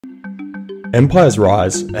Empires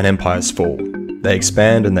rise and empires fall. They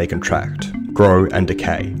expand and they contract, grow and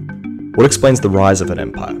decay. What explains the rise of an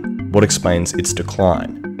empire? What explains its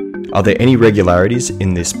decline? Are there any regularities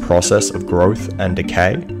in this process of growth and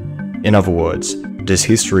decay? In other words, does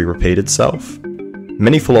history repeat itself?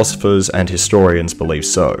 Many philosophers and historians believe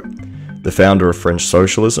so. The founder of French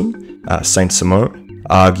socialism, Saint-Simon,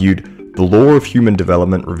 argued the law of human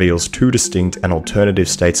development reveals two distinct and alternative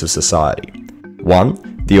states of society. One,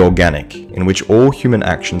 the organic, in which all human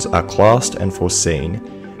actions are classed and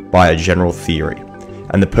foreseen by a general theory,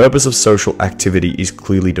 and the purpose of social activity is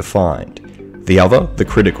clearly defined. The other, the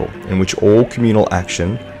critical, in which all communal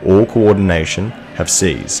action, all coordination have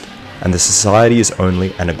ceased, and the society is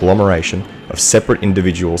only an agglomeration of separate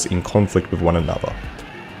individuals in conflict with one another.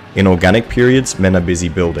 In organic periods, men are busy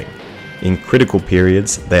building. In critical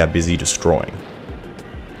periods, they are busy destroying.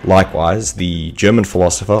 Likewise, the German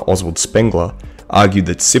philosopher Oswald Spengler argued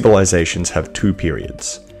that civilizations have two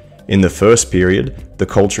periods. In the first period, the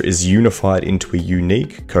culture is unified into a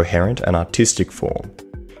unique, coherent, and artistic form.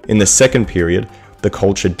 In the second period, the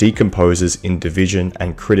culture decomposes in division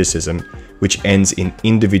and criticism, which ends in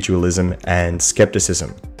individualism and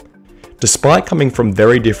skepticism. Despite coming from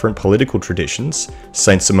very different political traditions,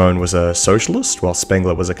 Saint-Simon was a socialist while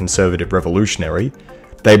Spengler was a conservative revolutionary,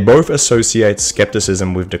 they both associate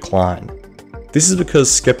skepticism with decline. This is because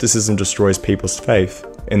skepticism destroys people's faith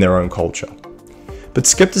in their own culture. But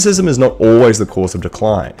skepticism is not always the cause of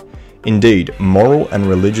decline. Indeed, moral and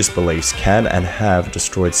religious beliefs can and have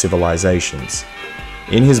destroyed civilizations.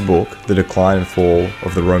 In his book, The Decline and Fall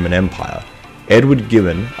of the Roman Empire, Edward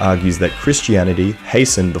Gibbon argues that Christianity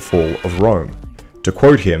hastened the fall of Rome. To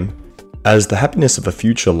quote him, "As the happiness of a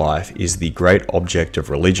future life is the great object of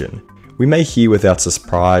religion, we may hear without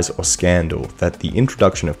surprise or scandal that the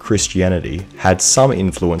introduction of Christianity had some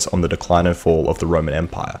influence on the decline and fall of the Roman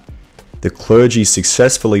Empire. The clergy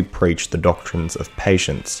successfully preached the doctrines of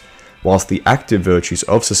patience, whilst the active virtues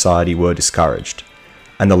of society were discouraged,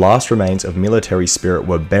 and the last remains of military spirit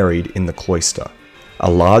were buried in the cloister. A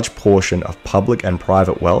large portion of public and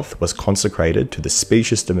private wealth was consecrated to the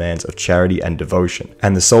specious demands of charity and devotion,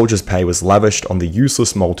 and the soldiers' pay was lavished on the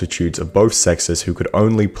useless multitudes of both sexes who could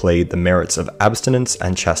only plead the merits of abstinence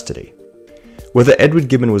and chastity." Whether Edward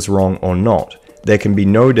Gibbon was wrong or not, there can be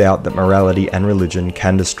no doubt that morality and religion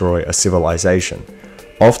can destroy a civilization.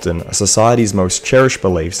 Often, a society's most cherished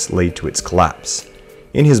beliefs lead to its collapse.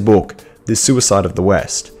 In his book, The Suicide of the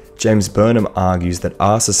West, James Burnham argues that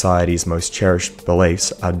our society's most cherished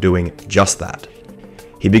beliefs are doing just that.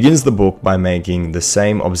 He begins the book by making the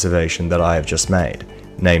same observation that I have just made,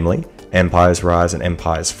 namely, empires rise and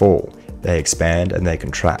empires fall, they expand and they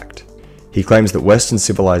contract. He claims that Western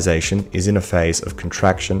civilization is in a phase of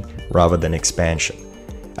contraction rather than expansion.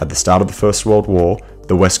 At the start of the First World War,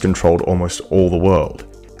 the West controlled almost all the world.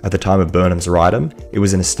 At the time of Burnham's writing, it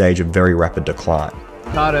was in a stage of very rapid decline.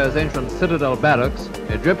 Cairo's ancient citadel barracks,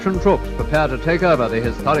 Egyptian troops prepare to take over the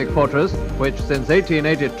historic fortress, which since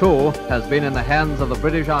 1882 has been in the hands of the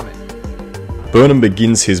British Army. Burnham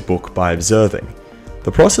begins his book by observing,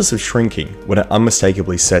 the process of shrinking, when it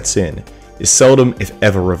unmistakably sets in, is seldom if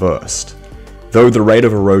ever reversed. Though the rate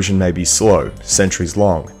of erosion may be slow, centuries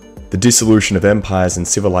long, the dissolution of empires and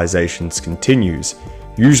civilizations continues,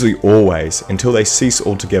 usually always, until they cease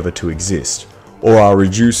altogether to exist, or are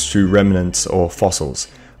reduced to remnants or fossils,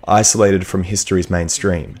 isolated from history's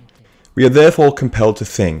mainstream. We are therefore compelled to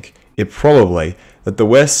think, it probably, that the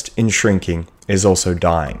West, in shrinking, is also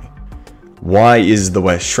dying. Why is the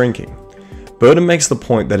West shrinking? Burnham makes the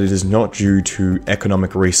point that it is not due to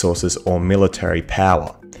economic resources or military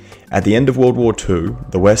power. At the end of World War II,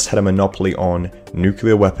 the West had a monopoly on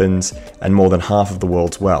nuclear weapons and more than half of the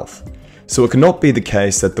world's wealth. So it cannot be the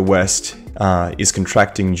case that the West is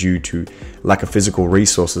contracting due to lack of physical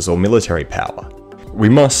resources or military power. We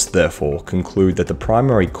must, therefore, conclude that the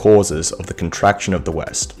primary causes of the contraction of the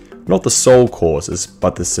West, not the sole causes,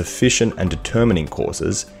 but the sufficient and determining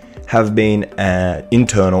causes, have been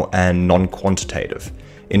internal and non-quantitative,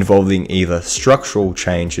 involving either structural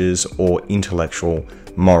changes or intellectual,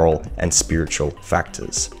 moral, and spiritual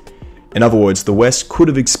factors. In other words, the West could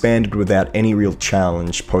have expanded without any real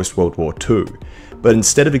challenge post-World War II, but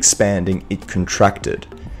instead of expanding, it contracted.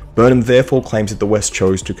 Burnham therefore claims that the West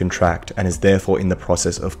chose to contract and is therefore in the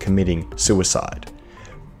process of committing suicide.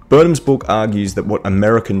 Burnham's book argues that what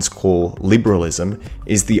Americans call liberalism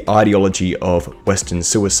is the ideology of Western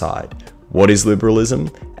suicide. What is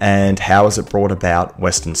liberalism, and how has it brought about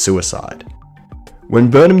Western suicide? When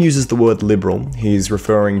Burnham uses the word liberal, he is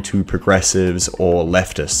referring to progressives or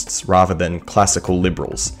leftists rather than classical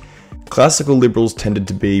liberals. Classical liberals tended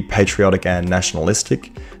to be patriotic and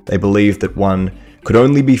nationalistic, They believed that one could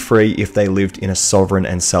only be free if they lived in a sovereign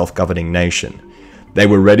and self-governing nation. They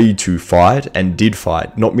were ready to fight and did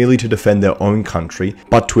fight, not merely to defend their own country,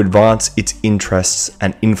 but to advance its interests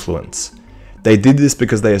and influence. They did this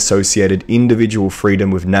because they associated individual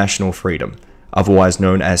freedom with national freedom, otherwise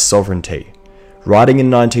known as sovereignty. Writing in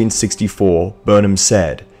 1964, Burnham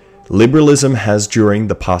said, "Liberalism has during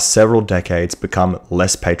the past several decades become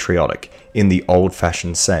less patriotic in the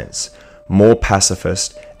old-fashioned sense, more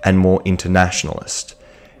pacifist and more internationalist.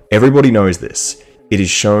 Everybody knows this. It is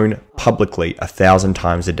shown publicly 1,000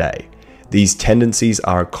 times a day. These tendencies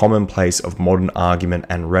are a commonplace of modern argument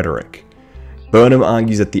and rhetoric." Burnham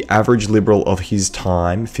argues that the average liberal of his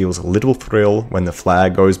time feels little thrill when the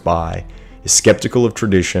flag goes by, is skeptical of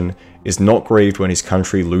tradition, is not grieved when his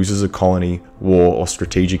country loses a colony, war, or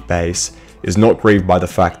strategic base, is not grieved by the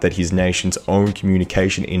fact that his nation's own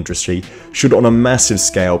communication industry should on a massive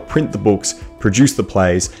scale print the books, produce the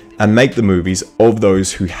plays, and make the movies of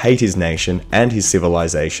those who hate his nation and his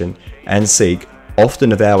civilization and seek,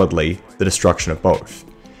 often avowedly, the destruction of both.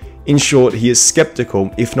 In short, he is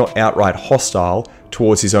skeptical, if not outright hostile,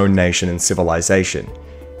 towards his own nation and civilization.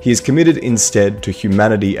 He is committed instead to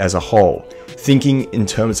humanity as a whole, thinking in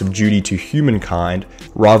terms of duty to humankind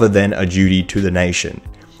rather than a duty to the nation.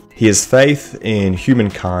 He has faith in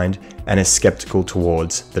humankind and is skeptical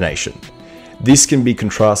towards the nation. This can be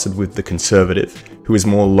contrasted with the conservative, who is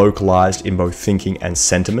more localized in both thinking and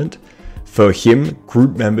sentiment. For him,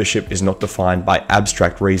 group membership is not defined by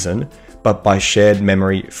abstract reason, but by shared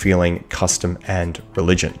memory, feeling, custom, and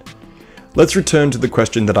religion. Let's return to the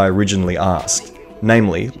question that I originally asked,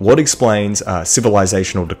 namely, what explains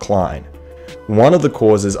civilizational decline? One of the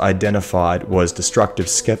causes identified was destructive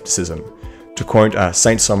skepticism. To quote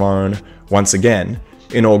Saint Simon once again,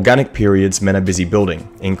 "In organic periods, men are busy building.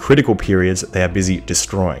 In critical periods, they are busy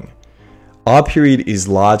destroying." Our period is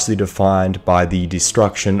largely defined by the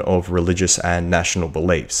destruction of religious and national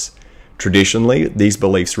beliefs. Traditionally, these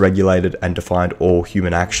beliefs regulated and defined all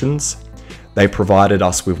human actions. They provided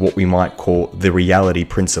us with what we might call the reality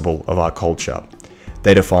principle of our culture.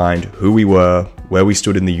 They defined who we were, where we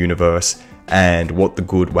stood in the universe, and what the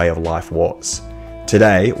good way of life was.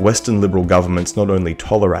 Today, Western liberal governments not only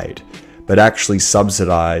tolerate, but actually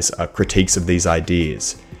subsidize critiques of these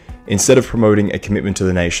ideas. Instead of promoting a commitment to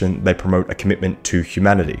the nation, they promote a commitment to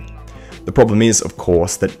humanity. The problem is, of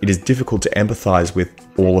course, that it is difficult to empathize with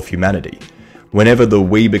all of humanity. Whenever the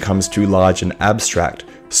we becomes too large and abstract,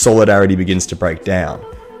 solidarity begins to break down.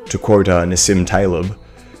 To quote Nassim Taleb,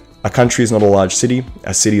 "A country is not a large city,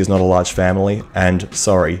 a city is not a large family, and,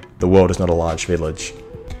 sorry, the world is not a large village."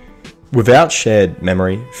 Without shared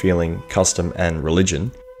memory, feeling, custom, and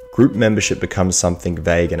religion, group membership becomes something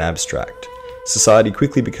vague and abstract. Society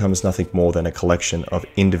quickly becomes nothing more than a collection of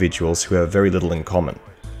individuals who have very little in common.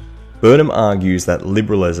 Burnham argues that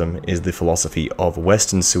liberalism is the philosophy of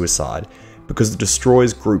Western suicide because it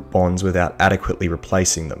destroys group bonds without adequately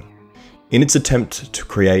replacing them. In its attempt to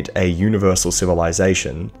create a universal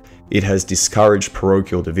civilization, it has discouraged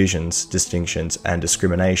parochial divisions, distinctions, and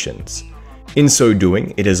discriminations. In so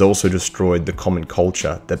doing, it has also destroyed the common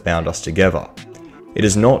culture that bound us together. It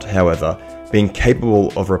has not, however, been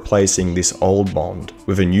capable of replacing this old bond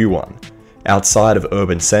with a new one. Outside of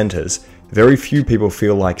urban centres, very few people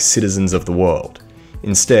feel like citizens of the world.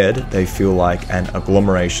 Instead, they feel like an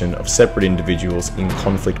agglomeration of separate individuals in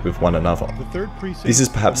conflict with one another. This is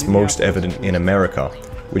perhaps most evident in America,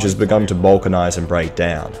 which has begun to balkanize and break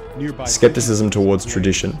down. Skepticism towards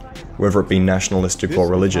tradition, whether it be nationalistic or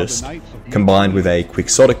religious, combined with a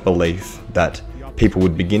quixotic belief that people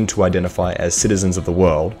would begin to identify as citizens of the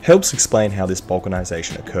world, helps explain how this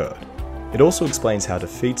balkanization occurred. It also explains how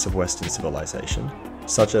defeats of Western civilization,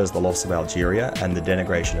 such as the loss of Algeria and the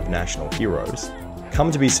denigration of national heroes,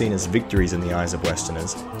 come to be seen as victories in the eyes of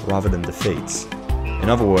Westerners rather than defeats. In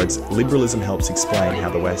other words, liberalism helps explain how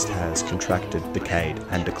the West has contracted, decayed,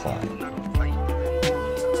 and declined.